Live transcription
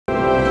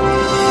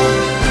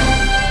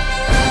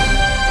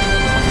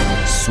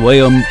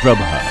Swayam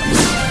Prabha.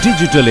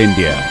 Digital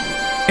India.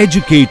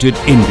 Educated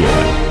India.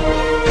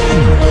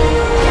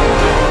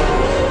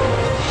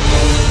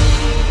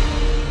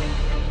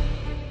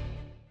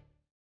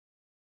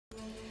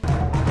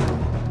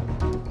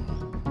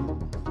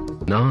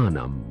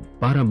 Jnanam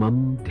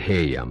paramam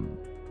dhyayam.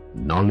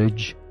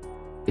 Knowledge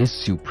is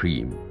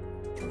supreme.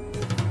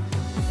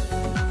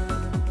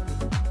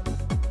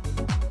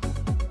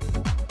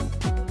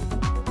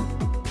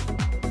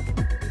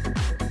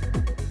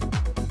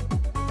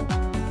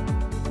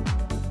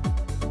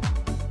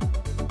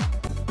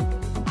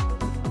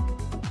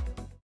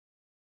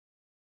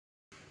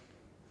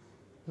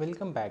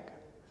 Welcome back.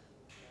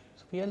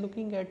 So we are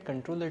looking at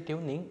controller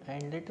tuning,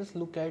 and let us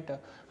look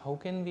at how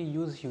can we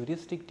use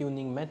heuristic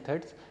tuning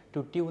methods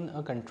to tune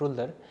a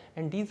controller.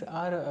 And these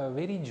are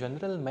very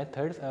general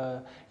methods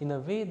in a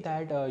way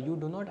that you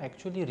do not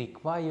actually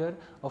require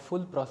a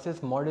full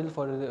process model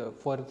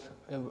for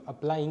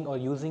applying or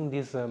using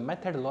these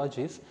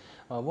methodologies.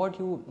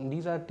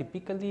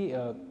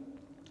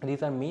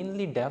 These are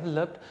mainly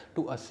developed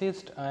to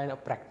assist a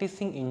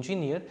practicing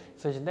engineer,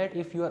 such that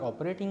if you are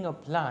operating a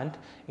plant,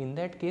 in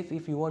that case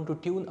if you want to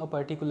tune a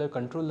particular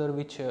controller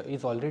which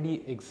is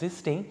already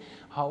existing,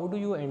 how do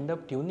you end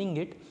up tuning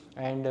it?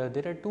 And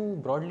there are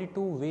broadly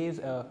two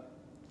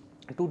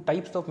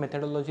types of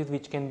methodologies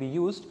which can be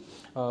used.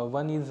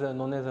 One is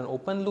known as an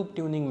open loop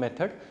tuning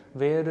method,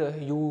 where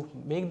you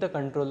make the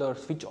controller,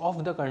 switch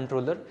off the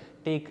controller,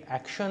 take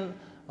action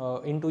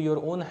into your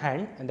own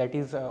hand, and that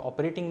is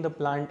operating the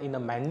plant in a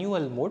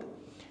manual mode,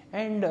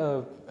 and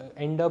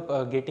end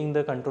up getting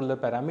the controller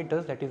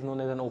parameters, that is known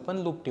as an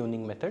open loop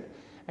tuning method.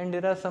 And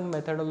there are some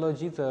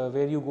methodologies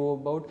where you go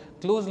about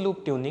closed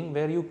loop tuning,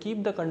 where you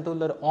keep the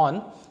controller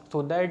on,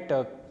 so that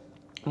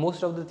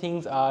most of the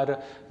things are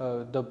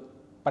the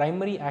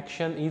primary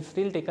action is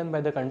still taken by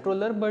the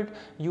controller, but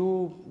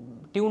you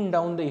tune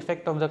down the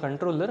effect of the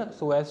controller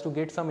so as to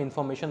get some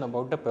information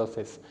about the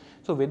process.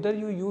 So whether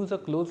you use a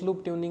closed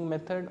loop tuning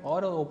method or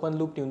an open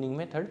loop tuning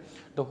method,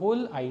 the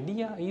whole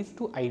idea is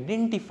to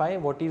identify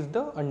what is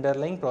the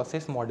underlying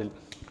process model.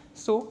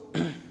 So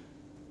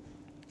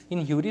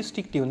in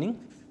heuristic tuning,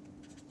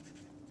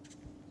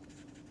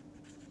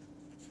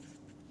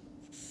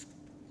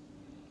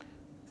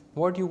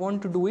 what you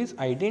want to do is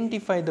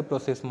identify the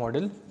process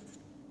model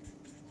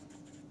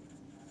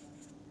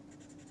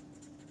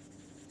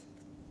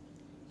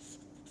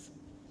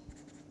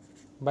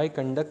by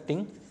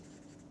conducting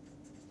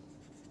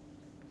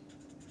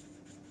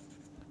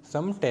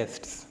some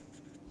tests.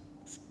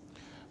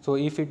 So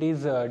if it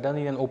is done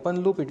in an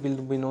open loop, it will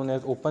be known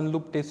as open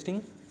loop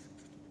testing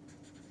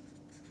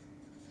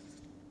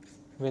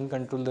when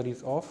controller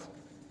is off,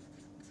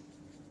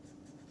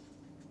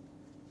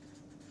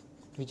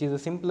 which is a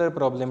simpler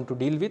problem to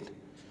deal with.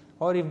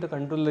 Or if the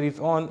controller is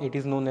on, it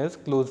is known as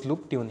closed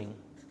loop tuning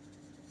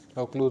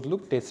or closed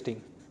loop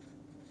testing.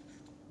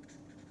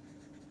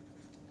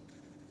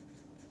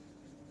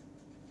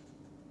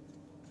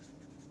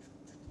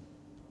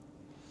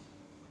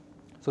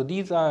 So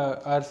these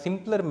are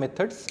simpler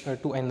methods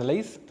to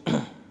analyze.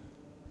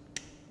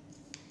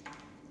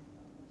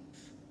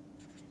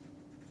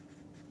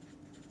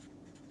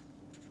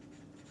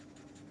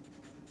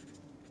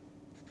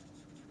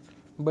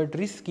 But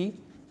risky,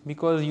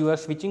 because you are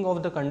switching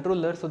off the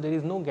controller, so there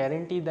is no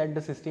guarantee that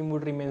the system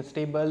would remain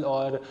stable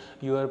or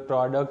your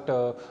product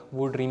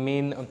would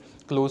remain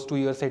close to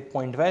your set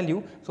point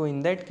value. So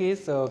in that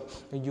case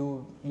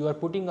you are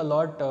putting a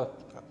lot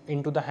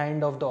into the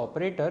hand of the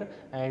operator,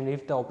 and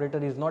if the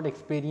operator is not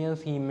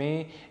experienced, he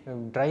may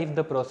drive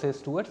the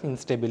process towards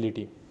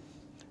instability.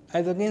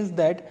 As against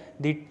that,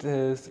 they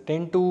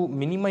tend to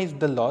minimize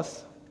the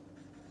loss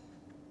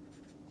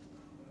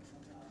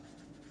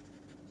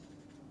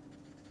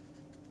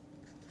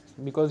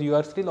because you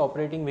are still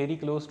operating very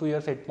close to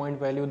your set point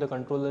value, the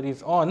controller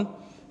is on,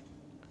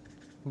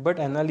 but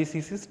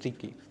analysis is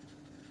tricky.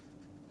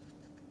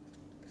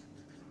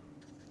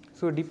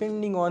 So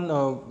depending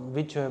on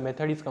which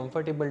method is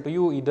comfortable to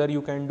you, either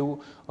you can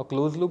do a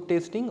closed loop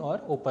testing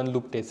or open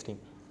loop testing.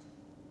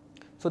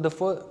 So the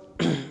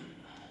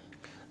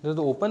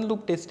open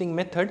loop testing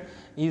method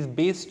is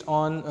based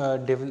on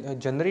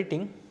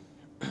generating.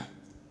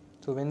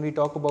 So when we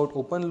talk about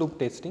open loop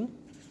testing,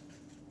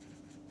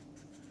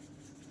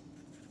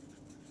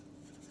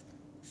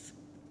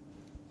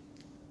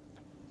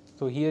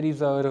 so here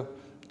is our,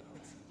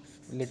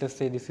 let us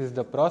say this is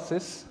the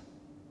process,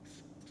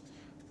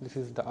 this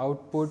is the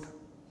output,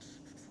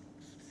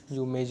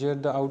 you measure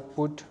the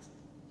output,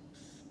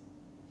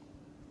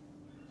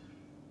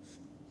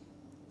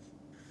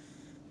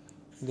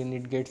 then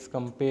it gets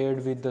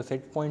compared with the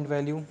set point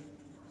value,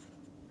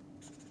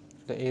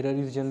 the error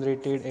is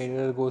generated,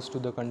 error goes to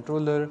the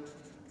controller,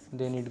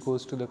 then it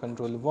goes to the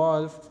control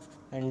valve,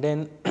 and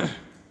then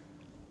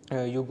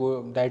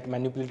that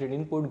manipulated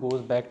input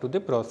goes back to the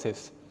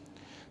process.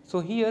 So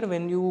here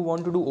when you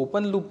want to do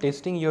open loop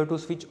testing, you have to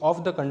switch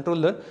off the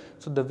controller.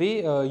 So the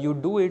way you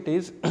do it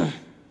is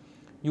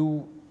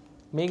you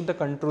make the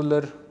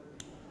controller,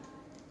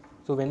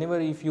 so whenever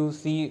if you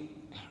see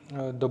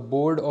the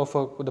board of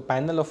the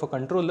panel of a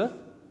controller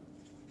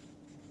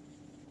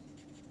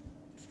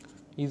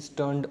is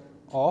turned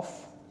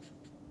off.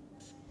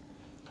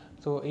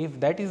 So, if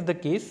that is the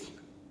case,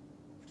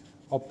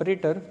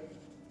 operator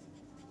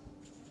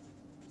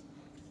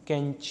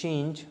can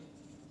change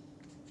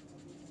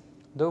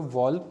the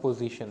valve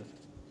position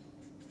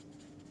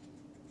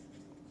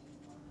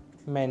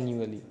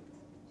manually.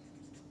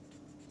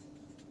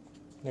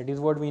 That is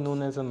what we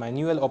know as a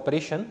manual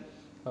operation.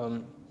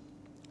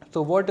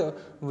 So, what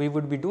we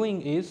would be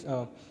doing is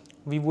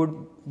we would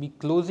be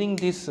closing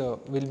this, will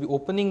be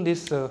opening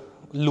this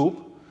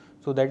loop.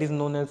 So, that is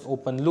known as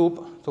open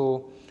loop.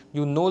 So,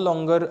 you no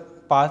longer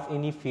pass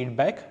any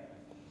feedback,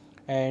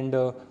 and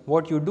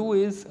what you do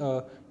is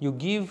you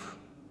give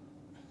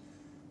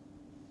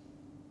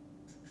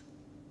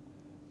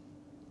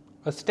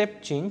a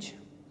step change.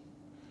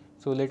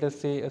 So, let us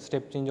say a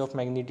step change of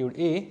magnitude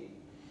A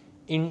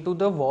into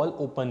the valve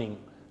opening.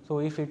 So,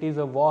 if it is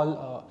a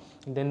valve,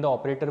 then the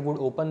operator would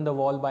open the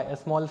valve by a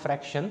small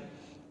fraction,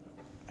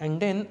 and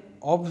then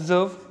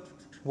observe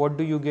what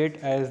do you get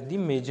as the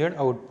measured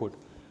output.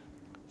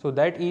 So,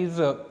 that is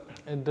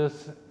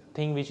this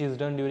thing which is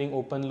done during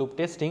open loop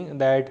testing,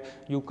 that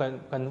you can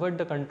convert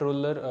the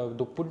controller,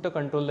 to put the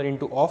controller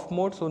into off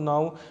mode. So,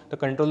 now the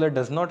controller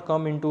does not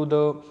come into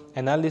the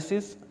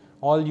analysis.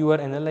 All you are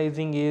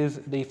analyzing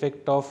is the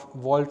effect of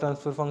valve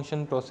transfer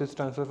function, process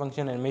transfer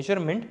function and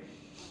measurement,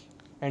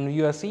 and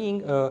you are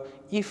seeing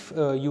if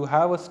you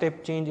have a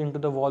step change into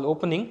the valve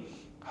opening,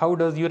 how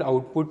does your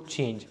output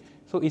change.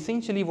 So,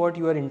 essentially what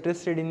you are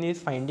interested in is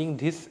finding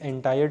this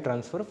entire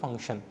transfer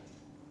function.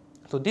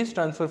 So, this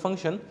transfer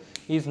function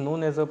is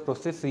known as a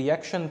process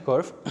reaction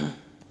curve.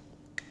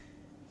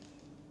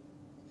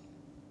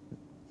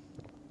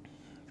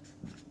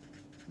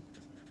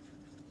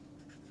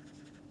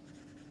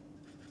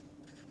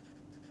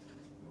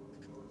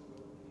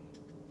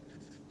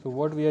 So,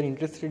 what we are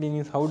interested in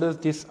is how does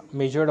this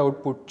measured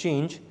output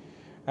change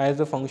as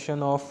a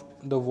function of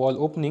the valve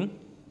opening,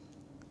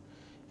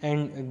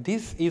 and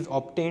this is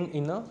obtained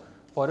in a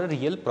for a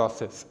real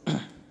process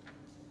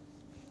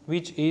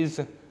which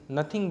is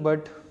nothing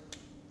but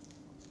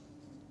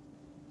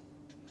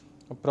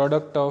a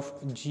product of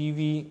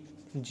GV,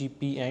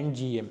 GP and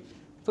GM.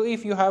 So,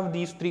 if you have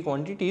these three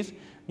quantities,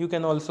 you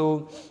can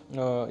also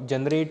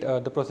generate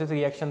the process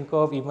reaction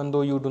curve even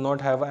though you do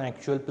not have an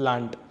actual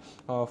plant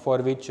for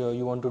which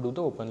you want to do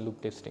the open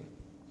loop testing.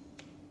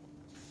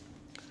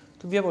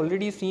 So, we have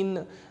already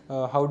seen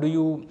how do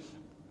you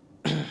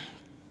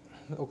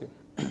okay.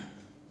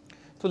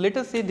 So, let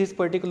us say this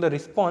particular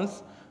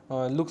response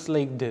looks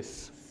like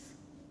this.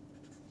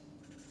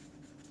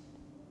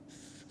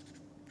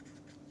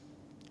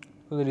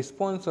 So, the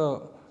response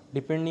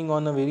depending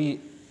on a very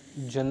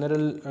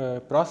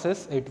general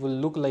process, it will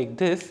look like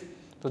this.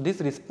 So, this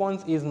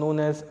response is known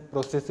as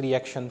process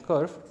reaction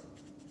curve.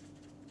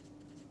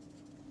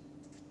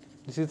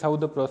 This is how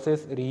the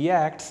process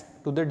reacts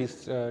to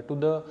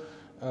the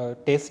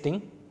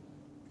testing.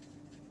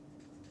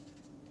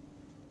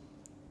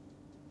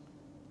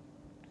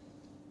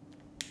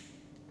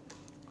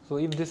 So,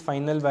 if this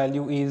final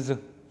value is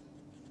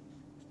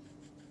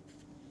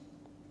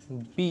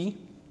B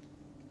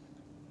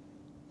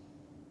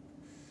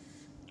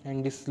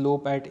and the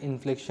slope at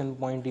inflection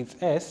point is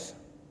S,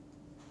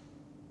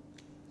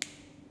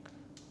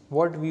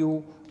 what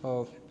you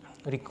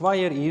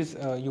require is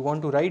you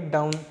want to write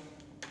down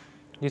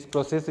this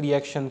process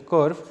reaction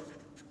curve,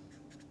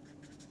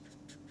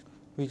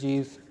 which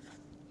is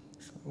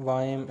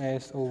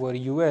YMS over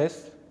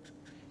US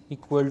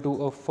equal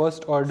to a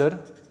first order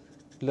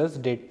plus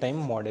dead time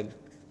model.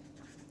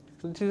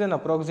 So, this is an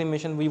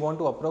approximation. We want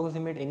to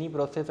approximate any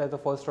process as a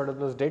first order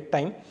plus dead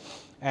time,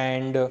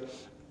 and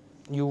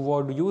you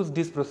would use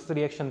this process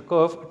reaction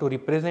curve to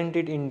represent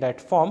it in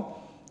that form,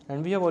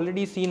 and we have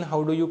already seen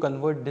how do you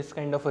convert this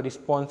kind of a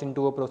response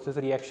into a process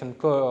reaction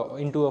curve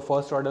into a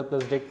first order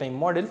plus dead time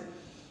model.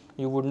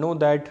 You would know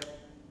that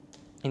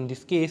in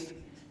this case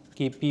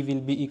Kp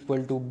will be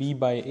equal to B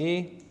by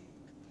A,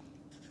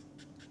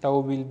 tau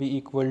will be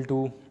equal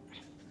to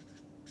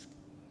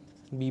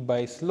B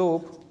by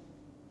slope,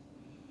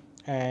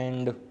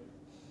 and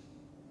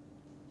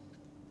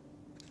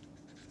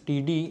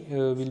Td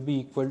will be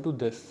equal to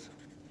this.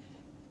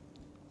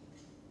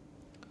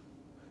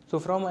 So,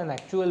 from an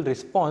actual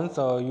response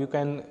you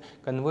can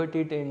convert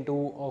it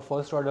into a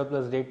first order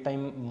plus dead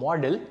time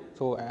model.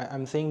 So, I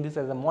am saying this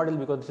as a model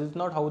because this is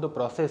not how the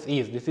process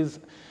is. This is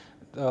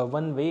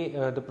one way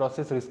the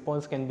process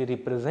response can be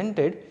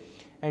represented,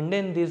 and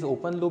then this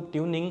open loop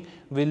tuning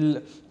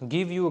will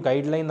give you a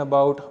guideline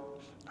about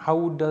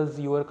how does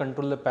your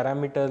controller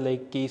parameter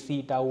like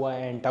Kc, tau I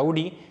and tau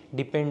d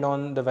depend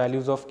on the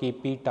values of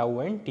Kp,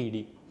 tau and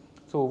Td.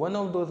 So, one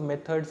of those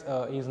methods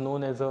is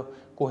known as a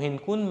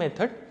Cohen-Kuhn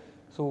method.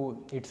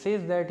 So, it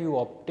says that you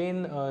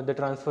obtain the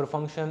transfer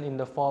function in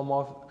the form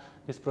of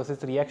this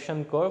process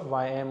reaction curve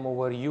Ym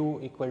over u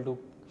equal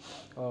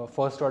to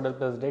first order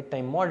plus dead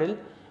time model,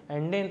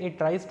 and then it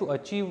tries to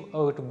achieve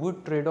a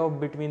good trade off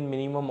between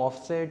minimum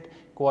offset,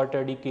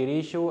 quarter decay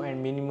ratio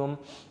and minimum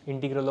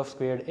integral of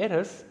squared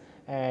errors.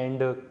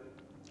 And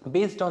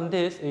based on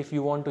this, if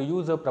you want to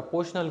use a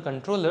proportional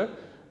controller,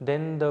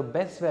 then the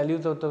best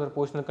values of the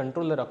proportional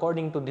controller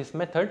according to this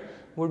method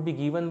would be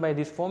given by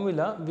this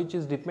formula, which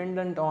is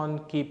dependent on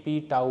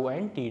Kp, tau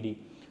and Td.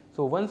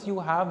 So, once you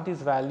have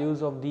these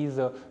values of these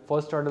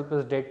first order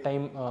plus dead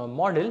time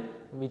model,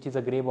 which is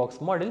a grey box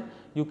model,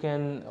 you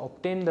can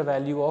obtain the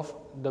value of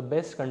the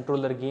best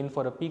controller gain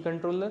for a P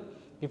controller.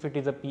 If it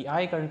is a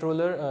PI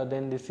controller,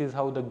 then this is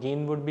how the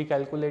gain would be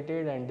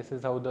calculated, and this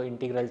is how the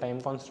integral time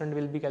constant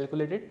will be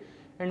calculated.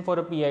 And for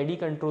a PID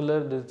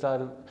controller, these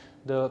are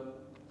the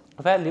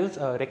values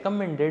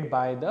recommended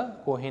by the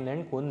Cohen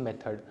and Kuhn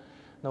method.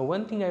 Now,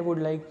 one thing I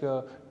would like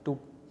to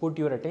put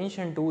your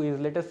attention to is,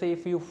 let us say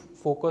if you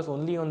focus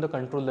only on the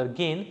controller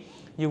gain,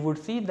 you would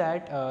see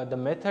that the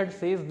method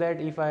says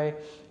that if I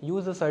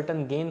use a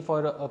certain gain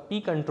for a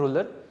P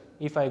controller,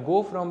 if I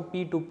go from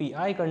P to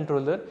PI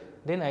controller,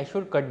 then I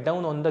should cut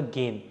down on the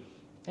gain.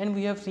 And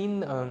we have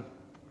seen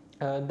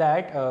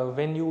that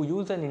when you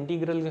use an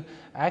integral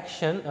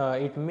action,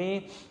 it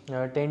may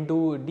tend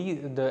to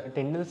the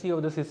tendency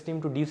of the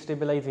system to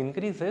destabilize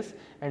increases,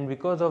 and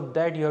because of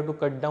that you have to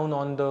cut down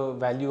on the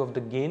value of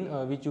the gain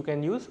which you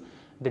can use.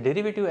 The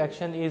derivative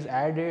action is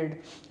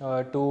added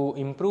to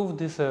improve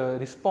this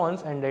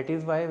response, and that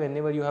is why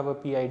whenever you have a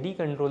PID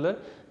controller,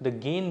 the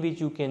gain which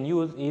you can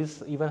use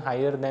is even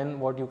higher than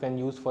what you can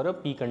use for a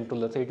P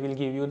controller. So, it will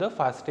give you the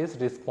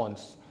fastest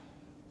response.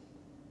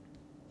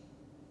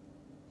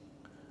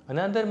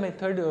 Another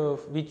method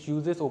which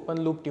uses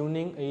open loop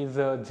tuning is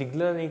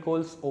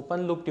Ziegler-Nichols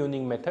open loop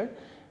tuning method,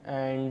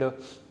 and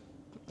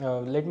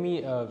let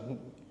me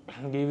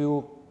give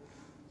you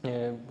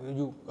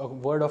a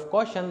word of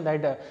caution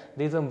that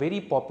there is a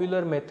very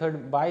popular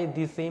method by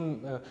the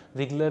same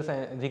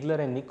Ziegler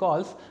and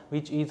Nichols,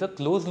 which is a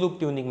closed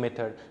loop tuning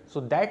method. So,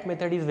 that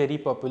method is very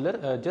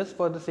popular. Just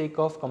for the sake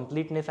of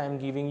completeness, I am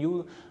giving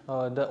you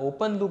the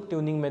open loop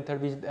tuning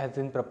method which has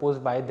been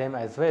proposed by them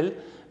as well.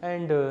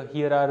 And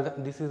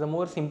this is a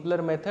more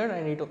simpler method,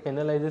 and it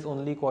penalizes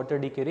only quarter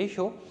decay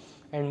ratio.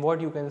 And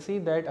what you can see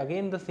that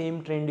again the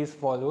same trend is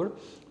followed,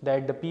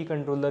 that the P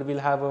controller will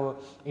have a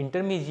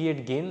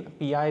intermediate gain,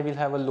 PI will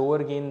have a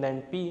lower gain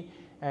than P,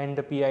 and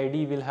the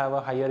PID will have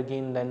a higher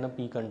gain than a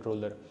P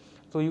controller.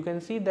 So, you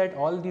can see that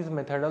all these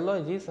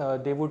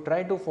methodologies they would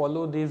try to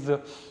follow this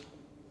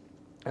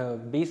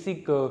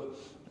basic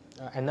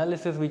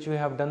analysis which we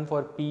have done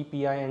for P,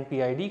 PI and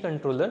PID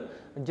controller,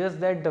 just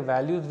that the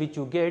values which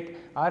you get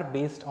are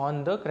based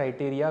on the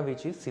criteria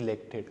which is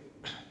selected.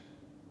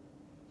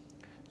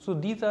 So,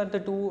 these are the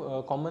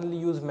two commonly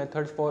used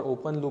methods for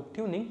open loop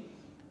tuning.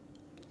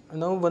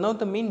 Now, one of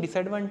the main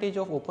disadvantage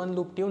of open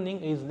loop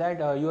tuning is that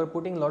you are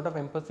putting a lot of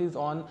emphasis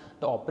on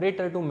the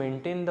operator to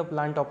maintain the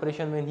plant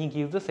operation when he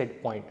gives the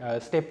set point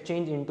step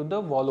change into the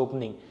wall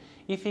opening.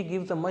 If he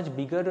gives a much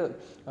bigger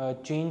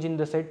change in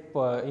the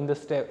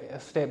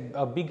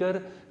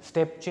bigger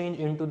step change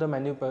into the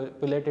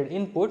manipulated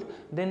input,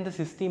 then the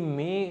system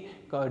may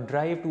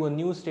drive to a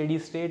new steady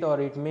state, or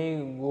it may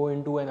go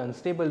into an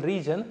unstable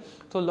region.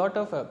 So, lot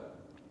of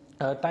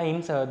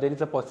times there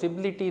is a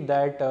possibility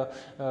that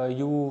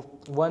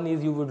one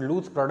is you would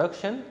lose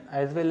production,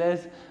 as well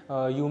as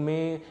you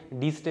may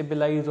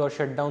destabilize or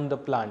shut down the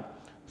plant.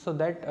 So,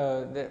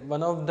 that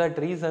one of that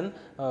reason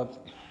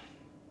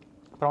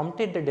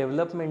prompted the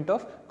development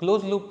of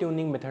closed loop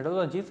tuning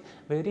methodologies,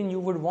 wherein you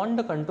would want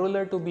the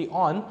controller to be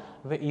on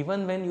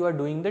even when you are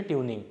doing the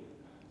tuning.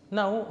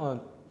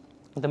 Now,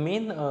 the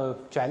main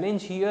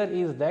challenge here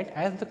is that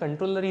as the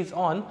controller is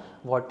on,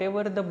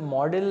 whatever the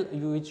model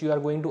which you are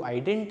going to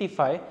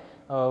identify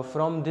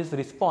from this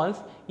response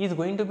is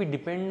going to be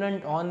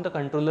dependent on the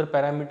controller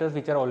parameters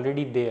which are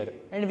already there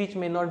and which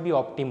may not be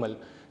optimal.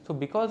 So,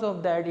 because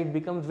of that, it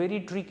becomes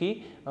very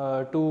tricky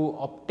to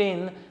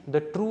obtain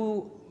the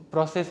true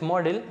process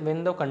model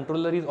when the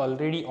controller is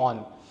already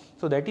on.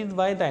 So, that is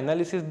why the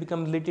analysis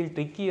becomes little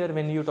trickier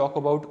when you talk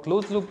about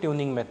closed loop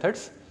tuning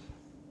methods.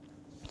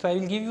 So, I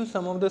will give you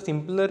some of the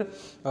simpler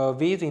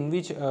ways in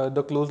which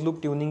the closed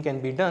loop tuning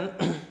can be done.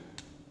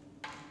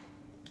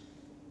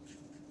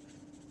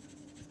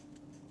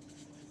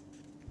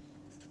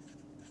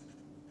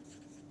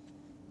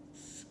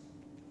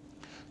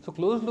 So,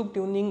 closed loop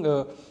tuning,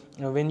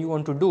 when you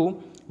want to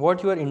do,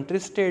 what you are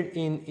interested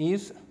in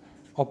is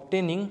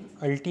obtaining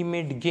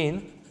ultimate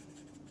gain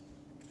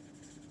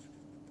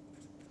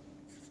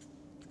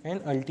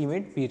and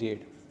ultimate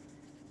period.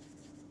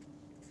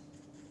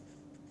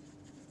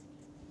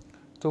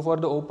 So, for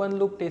the open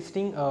loop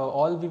testing,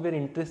 all we were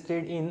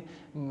interested in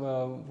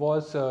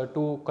was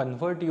to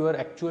convert your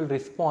actual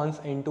response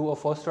into a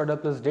first order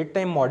plus dead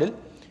time model.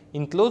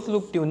 In closed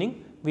loop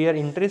tuning, we are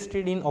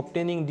interested in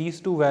obtaining these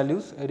two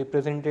values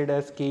represented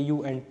as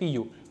Ku and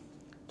Pu.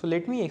 So,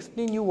 let me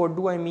explain you what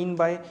do I mean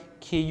by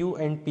Ku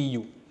and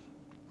Pu.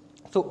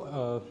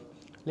 So,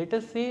 let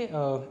us say,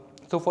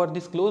 so for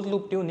this closed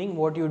loop tuning,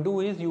 what you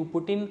do is you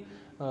put in,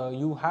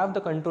 you have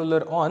the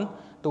controller on.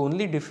 The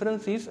only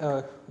difference is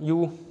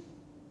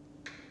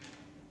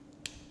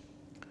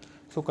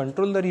So,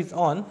 controller is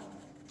on,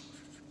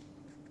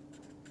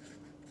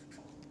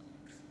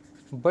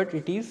 but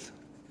it is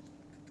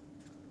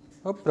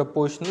a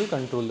proportional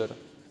controller.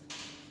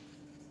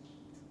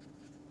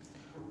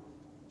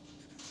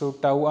 So,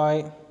 tau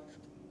I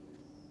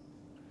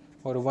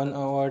or 1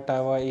 over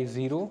tau I is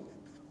 0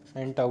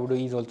 and tau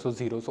d is also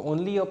 0. So,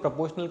 only a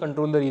proportional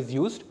controller is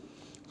used.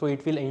 So,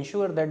 it will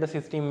ensure that the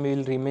system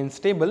will remain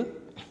stable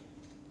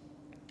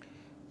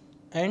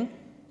and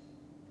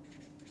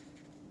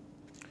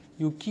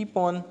you keep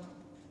on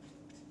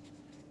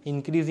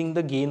increasing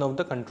the gain of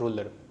the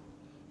controller.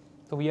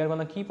 So, we are going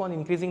to keep on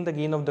increasing the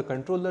gain of the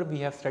controller. We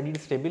have studied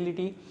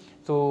stability.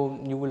 So,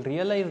 you will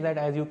realize that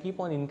as you keep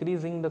on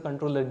increasing the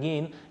controller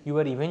gain, you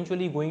are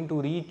eventually going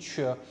to reach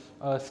a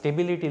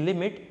stability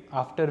limit,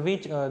 after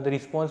which the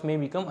response may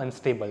become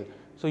unstable.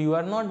 So, you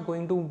are not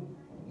going to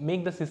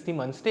make the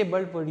system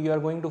unstable, but you are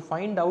going to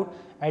find out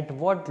at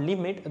what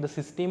limit the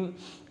system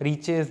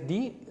reaches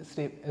the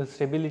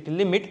stability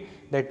limit.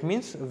 That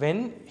means,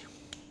 when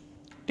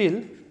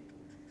till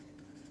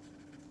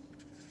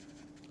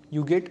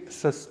you get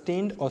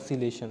sustained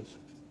oscillations.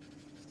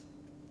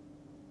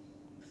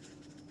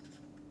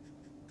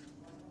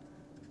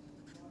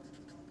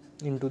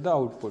 Into the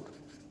output.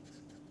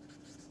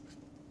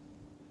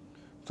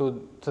 So,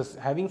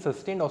 having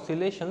sustained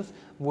oscillations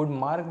would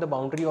mark the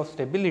boundary of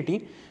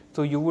stability.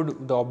 So,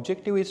 the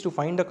objective is to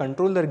find a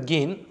controller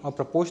gain, a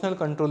proportional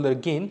controller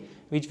gain,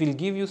 which will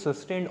give you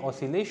sustained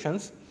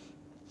oscillations,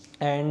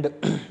 and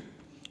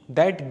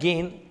that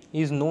gain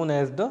is known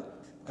as the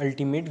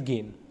ultimate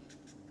gain.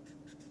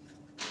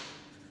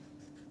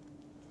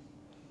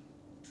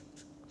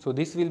 So,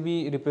 this will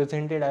be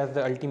represented as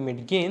the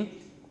ultimate gain,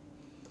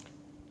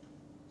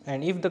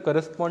 and if the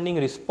corresponding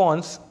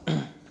response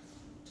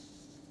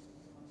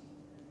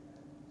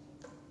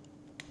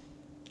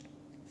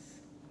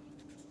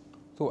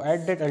so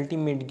at that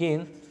ultimate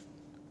gain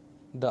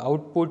the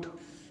output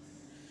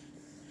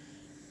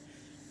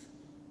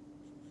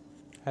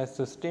has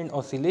sustained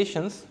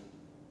oscillations,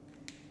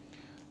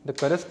 the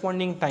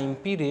corresponding time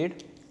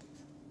period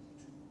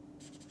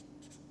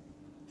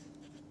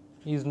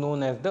is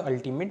known as the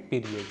ultimate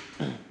period.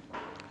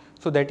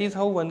 So, that is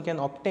how one can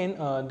obtain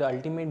the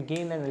ultimate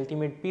gain and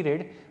ultimate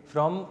period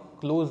from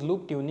closed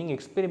loop tuning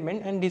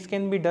experiment, and this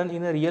can be done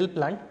in a real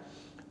plant.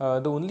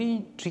 The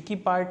only tricky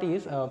part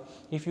is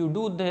if you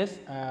do this,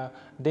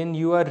 then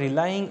you are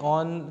relying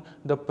on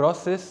the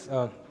process,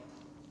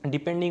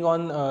 depending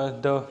on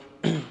the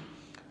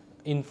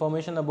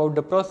information about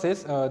the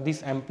process,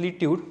 this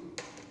amplitude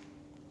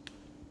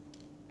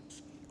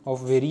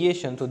of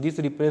variation. So, this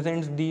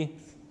represents the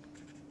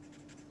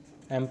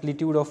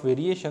amplitude of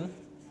variation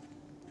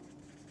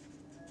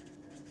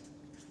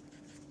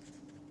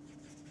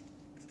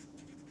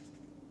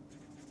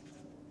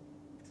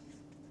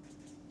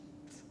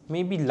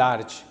may be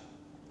large.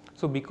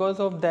 So, because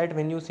of that,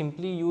 when you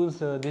simply use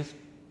this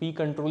P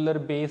controller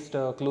based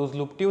closed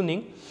loop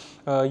tuning,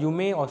 you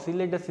may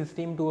oscillate the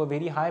system to a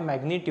very high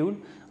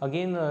magnitude,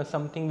 again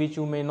something which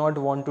you may not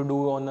want to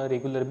do on a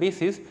regular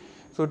basis.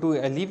 So, to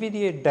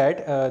alleviate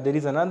that, there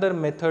is another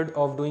method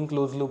of doing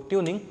closed loop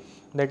tuning,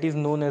 that is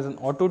known as an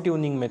auto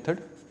tuning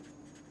method,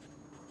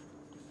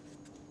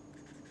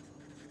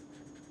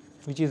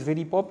 which is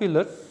very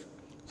popular.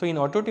 So, in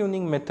auto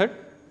tuning method,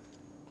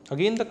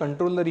 again the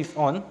controller is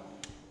on,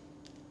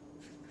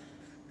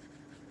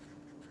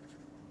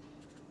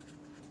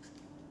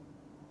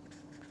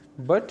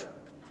 but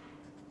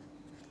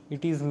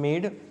it is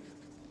made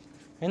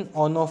an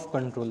on off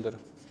controller.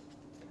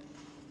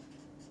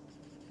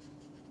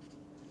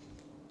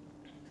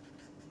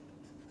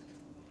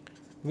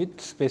 With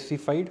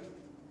specified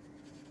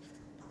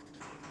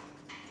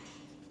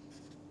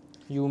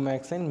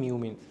Umax and mu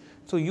min.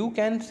 So, you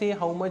can say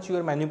how much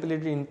your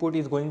manipulated input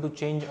is going to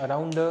change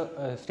around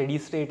the steady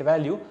state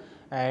value,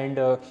 and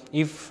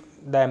if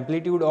the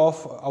amplitude of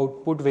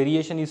output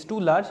variation is too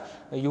large,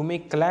 you may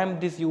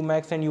clamp this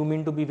Umax and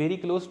Umin to be very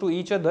close to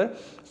each other,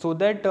 so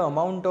that the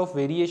amount of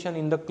variation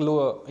in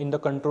the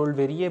controlled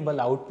variable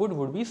output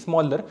would be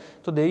smaller.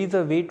 So, there is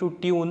a way to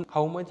tune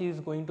how much is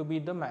going to be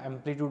the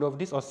amplitude of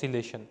this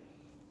oscillation.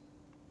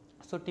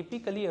 So,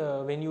 typically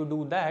when you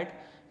do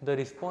that, the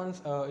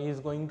response is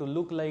going to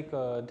look like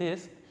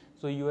this.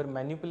 So, your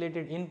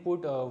manipulated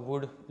input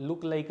would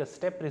look like a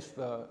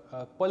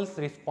pulse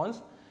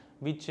response,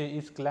 which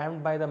is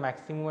clamped by the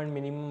maximum and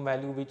minimum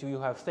value which you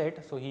have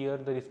set. So, here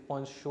the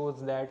response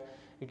shows that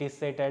it is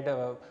set at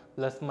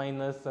plus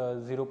minus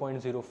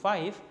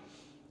 0.05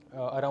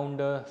 around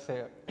the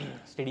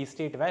steady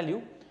state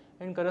value,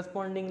 and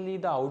correspondingly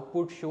the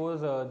output shows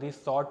this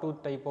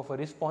sawtooth type of a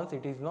response.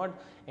 It is not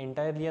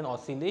entirely an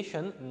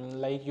oscillation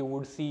like you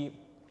would see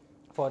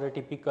for a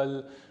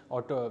typical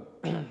auto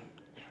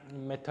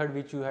method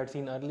which you had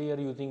seen earlier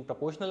using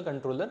proportional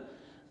controller,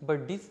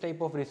 but this type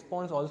of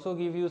response also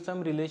give you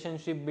some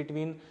relationship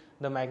between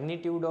the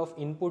magnitude of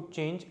input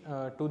change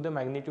to the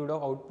magnitude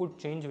of output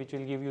change, which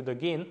will give you the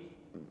gain.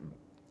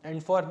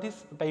 And for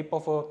this type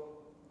of a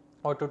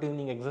auto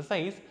tuning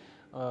exercise,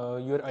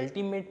 your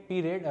ultimate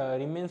period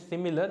remains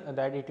similar,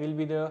 that it will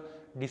be the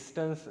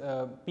distance,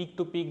 peak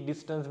to peak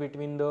distance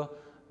between the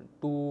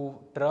two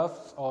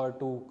troughs or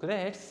two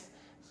crests,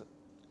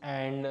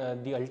 and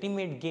the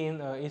ultimate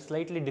gain is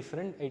slightly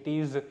different. It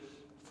is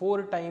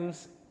 4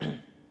 times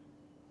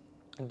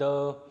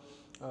the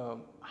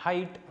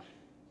height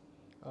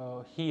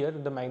here,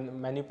 the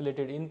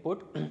manipulated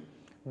input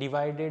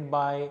divided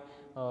by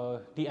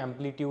the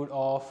amplitude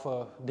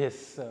of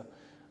this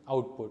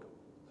output.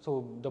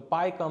 So, the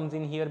pi comes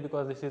in here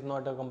because this is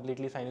not a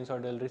completely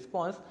sinusoidal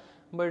response,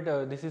 but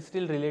this is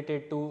still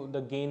related to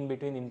the gain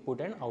between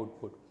input and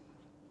output.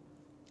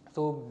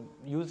 So,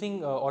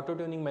 using auto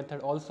tuning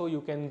method also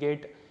you can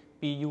get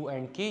Pu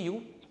and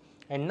Ku,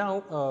 and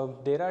now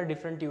there are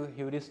different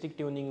heuristic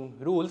tuning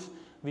rules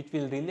which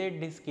will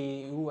relate this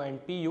Ku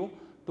and Pu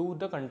to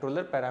the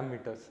controller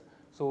parameters.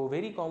 So,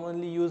 very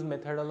commonly used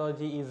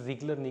methodology is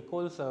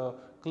Ziegler-Nichols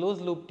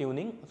closed loop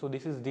tuning. So,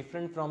 this is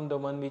different from the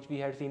one which we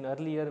had seen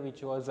earlier,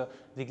 which was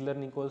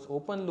Ziegler-Nichols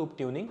open loop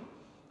tuning.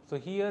 So,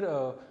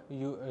 here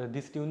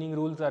these tuning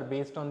rules are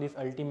based on this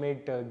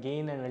ultimate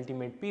gain and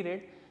ultimate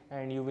period,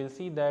 and you will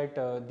see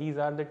that these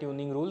are the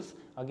tuning rules.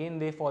 Again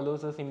they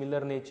follows a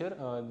similar nature.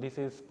 This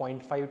is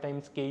 0.5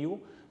 times Ku.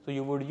 So,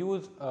 you would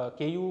use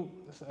Ku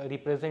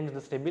represents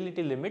the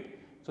stability limit.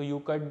 So, you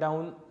cut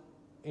down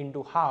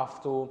into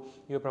half. So,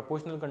 your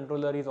proportional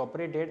controller is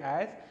operated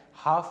as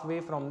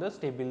halfway from the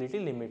stability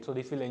limit. So,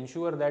 this will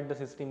ensure that the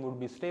system would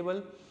be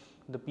stable.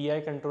 The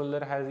PI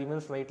controller has even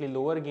slightly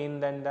lower gain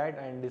than that,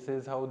 and this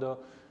is how the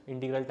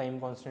integral time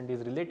constant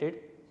is related.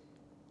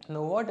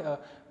 Now,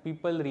 what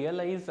people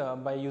realize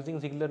by using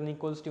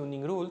Ziegler-Nichols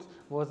tuning rules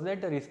was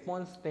that the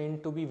response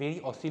tend to be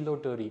very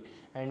oscillatory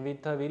and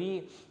with a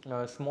very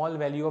small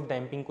value of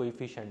damping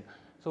coefficient.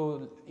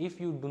 So,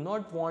 if you do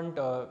not want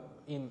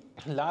in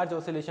large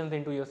oscillations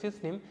into your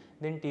system,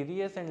 then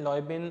Tirias and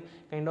Leubin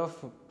kind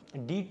of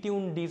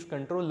detuned these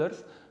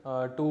controllers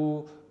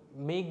to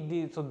make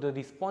the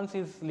response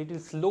is little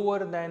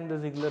slower than the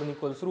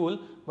Ziegler-Nichols rule,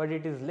 but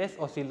it is less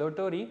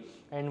oscillatory,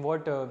 and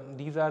what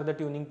these are the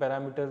tuning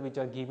parameters which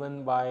are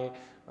given by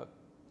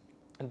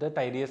the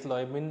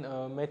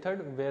Tirias-Leubin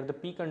method, where the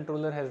P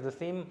controller has the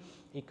same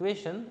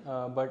equation,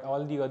 but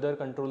all the other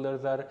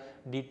controllers are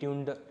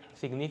detuned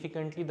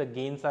significantly. The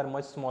gains are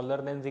much smaller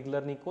than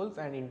Ziegler-Nichols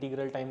and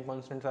integral time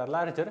constants are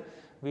larger,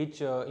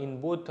 which in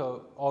both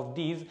of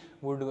these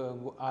would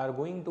are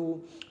going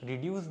to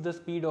reduce the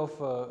speed of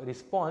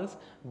response,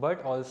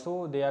 but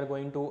also they are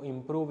going to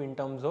improve in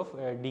terms of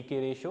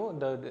decay ratio.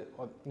 The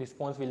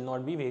response will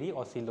not be very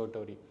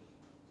oscillatory.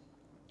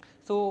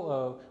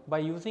 So, by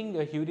using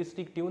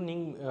heuristic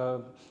tuning,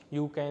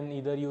 you can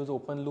either use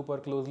open loop or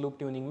closed loop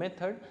tuning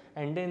method,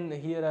 and then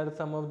here are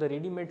some of the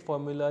ready-made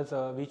formulas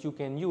which you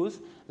can use.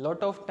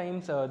 Lot of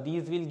times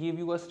these will give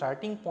you a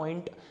starting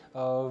point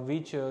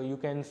which you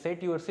can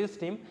set your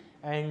system,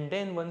 and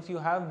then once you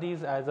have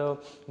these as a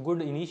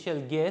good initial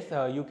guess,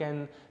 you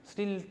can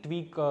still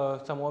tweak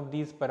some of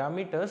these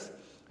parameters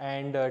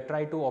and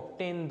try to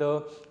obtain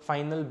the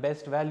final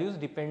best values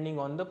depending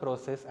on the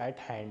process at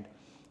hand.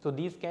 So,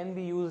 these can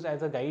be used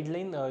as a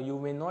guideline. You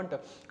may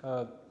not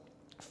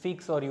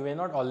fix, or you may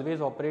not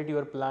always operate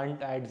your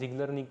plant at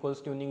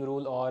Ziegler-Nichols tuning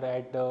rule or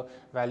at the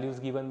values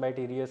given by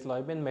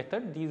Tirias-Leubin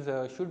method. These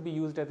should be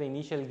used as an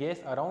initial guess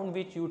around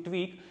which you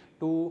tweak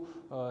to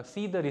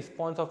see the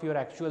response of your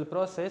actual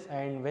process,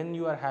 and when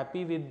you are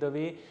happy with the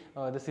way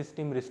the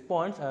system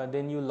responds,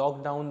 then you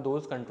lock down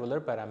those controller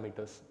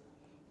parameters.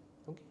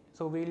 Okay.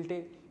 So, we will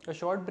take a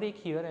short break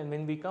here, and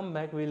when we come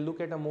back we will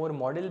look at a more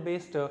model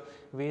based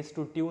ways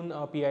to tune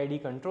a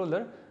PID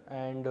controller,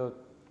 and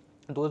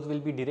those will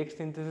be direct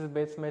synthesis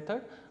based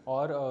method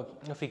or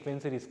a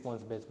frequency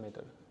response based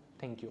method.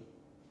 Thank you.